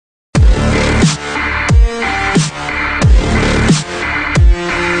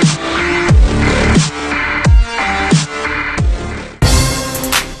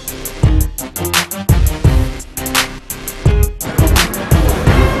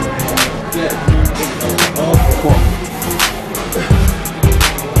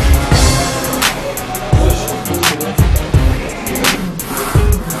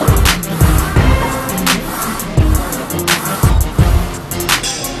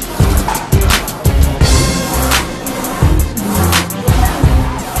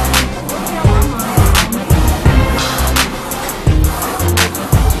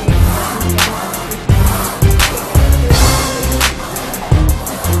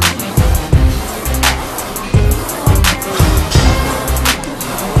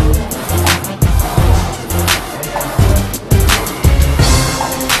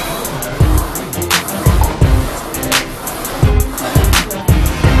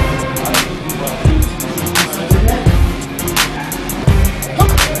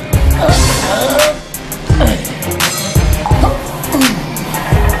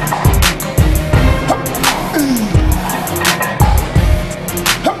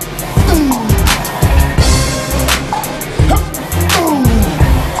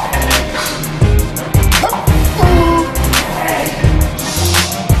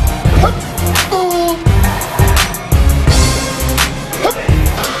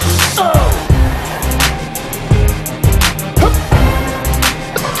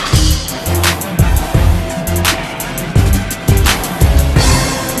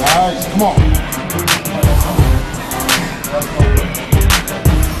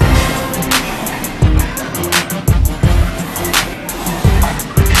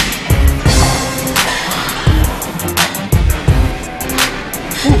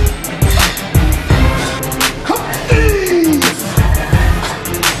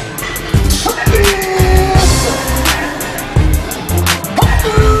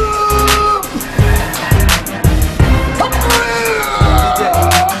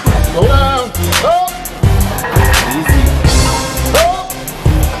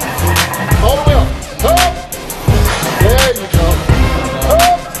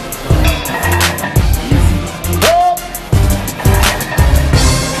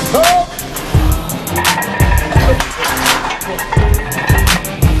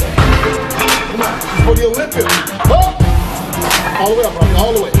the Olympia. Up. All the way up, Ramy,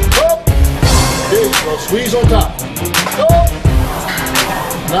 all the way. Up. There you go. Squeeze on top. Up.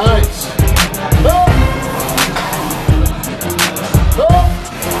 Nice. Up. Up.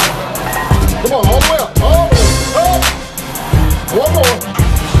 Come on, all the way up. All the way. Up. One more.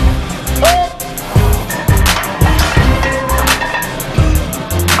 Up.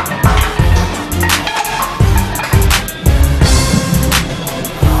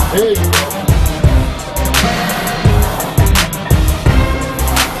 There you go.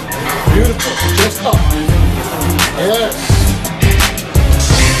 Beautiful. Just up. Yes.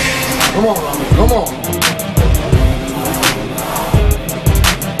 Come on, Ramy. Come on.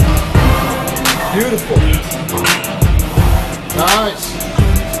 Beautiful. Nice.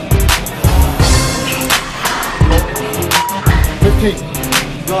 15.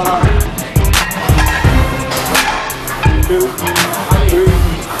 2, 3,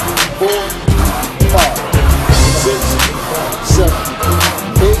 4, 5, 6, 7,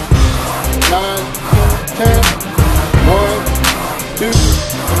 8, 9, 10. 1, 2,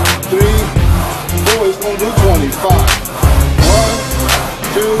 3, 4. It's going to do 25. 1,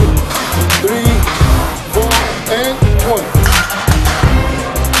 2, 3, 4, and 20.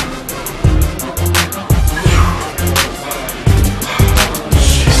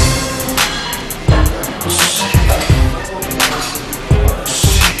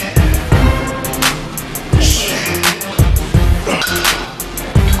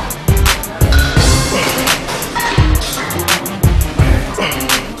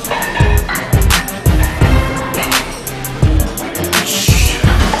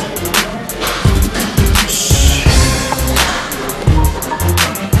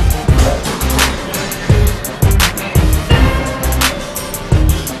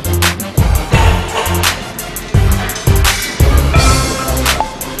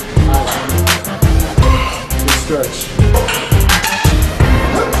 Stretch.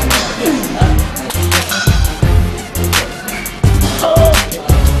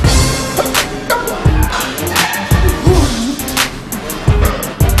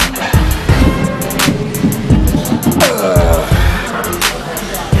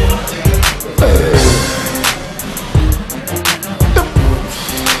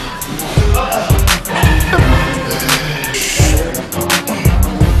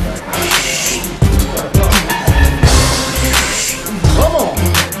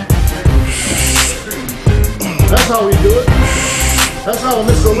 That's how we do it. That's how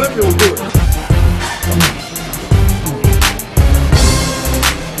Mr. Olympia will do it.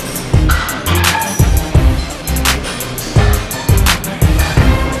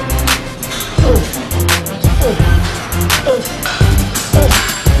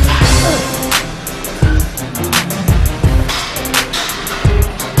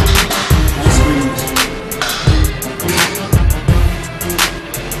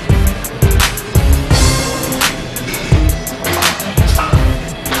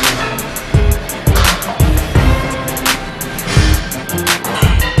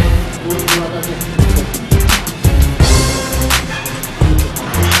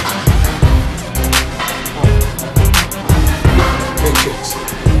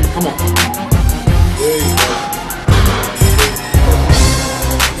 Come on. There you go.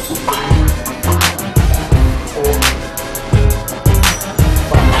 4,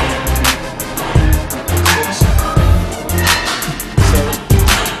 5, 6, 7,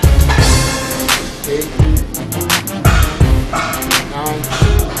 8, 9,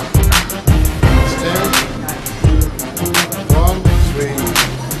 10. 1, 3,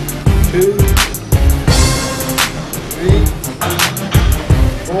 2, 3,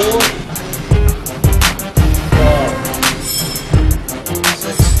 4, 5,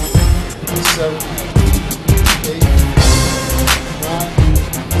 6, 7.